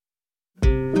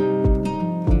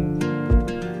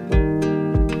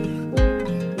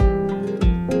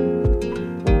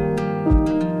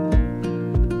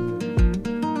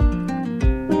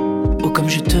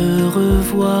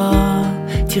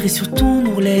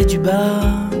sortais du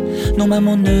bas. Non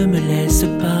maman ne me laisse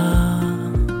pas.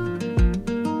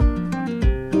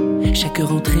 Chaque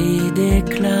rentrée des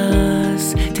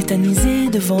classes, tétanisée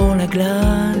devant la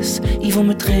glace, ils vont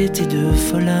me traiter de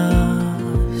folasse.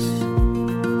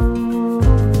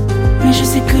 Mais je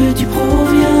sais que tu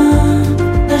proviens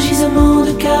d'un gisement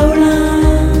de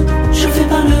kaolin, chauffé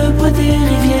par le poids des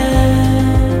rivières.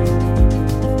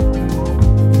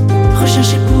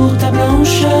 Recherché pour ta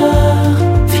blancheur,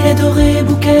 filet doré,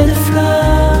 bouquet de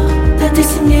fleurs, daté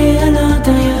signé à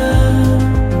l'intérieur.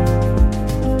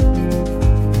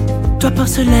 Toi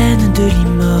porcelaine de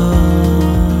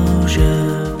Limoges,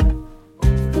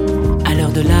 à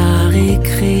l'heure de la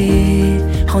récré,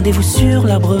 rendez-vous sur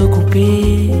l'arbre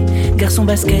coupé, garçon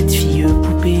basket, fille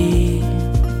poupée.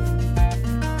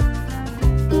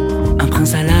 Un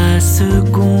prince à la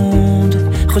seconde,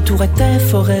 retour à tes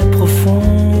forêts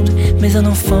profondes, mais un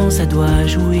enfant ça doit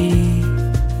jouer.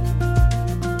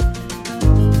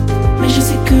 Mais je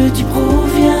sais que tu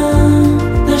proviens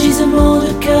d'un gisement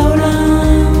de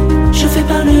kaolin, chauffé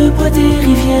par le poids des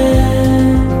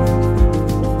rivières.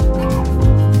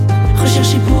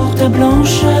 Recherché pour ta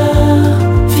blancheur,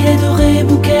 filet doré,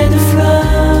 bouquet de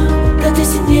fleurs, daté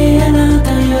signé à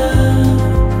l'intérieur.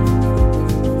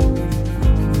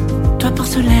 Toi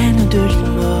porcelaine de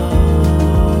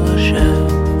Limoges,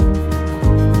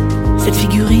 cette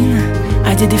figurine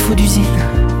a des défauts d'usine.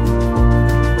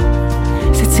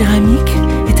 Cette céramique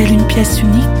est-elle une pièce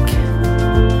unique?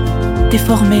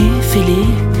 Déformée, fêlée,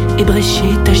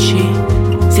 ébréchée, tachée,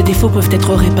 ces défauts peuvent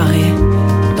être réparés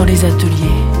dans les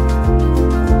ateliers.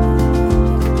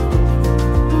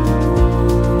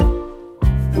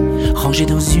 Rangé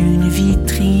dans une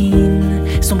vitrine,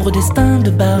 sombre destin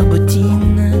de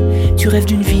barbotine, tu rêves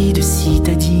d'une vie de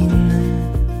citadine.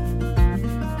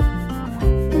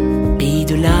 Pays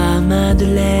de la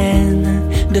Madeleine,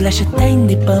 de la châtaigne,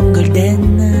 des pommes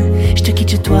golden, je te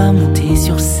quitte chez toi monter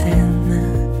sur scène.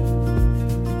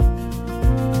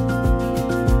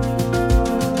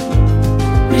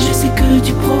 Mais je sais que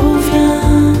tu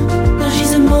proviens d'un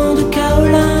gisement de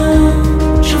kaolin,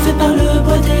 chauffé par le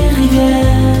bois des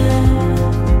rivières.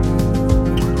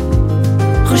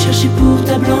 Recherché pour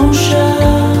ta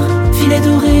blancheur, filet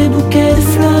doré, bouquet de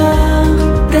fleurs,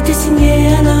 daté signé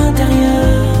à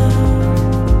l'intérieur.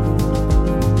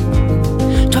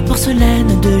 Toi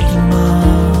porcelaine de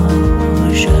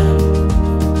Limoges,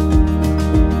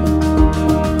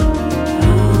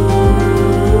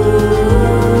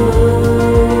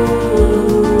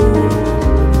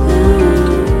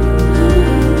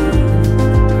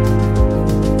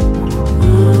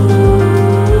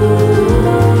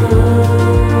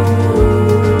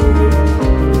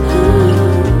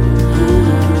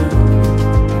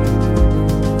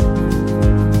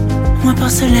 moi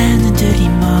porcelaine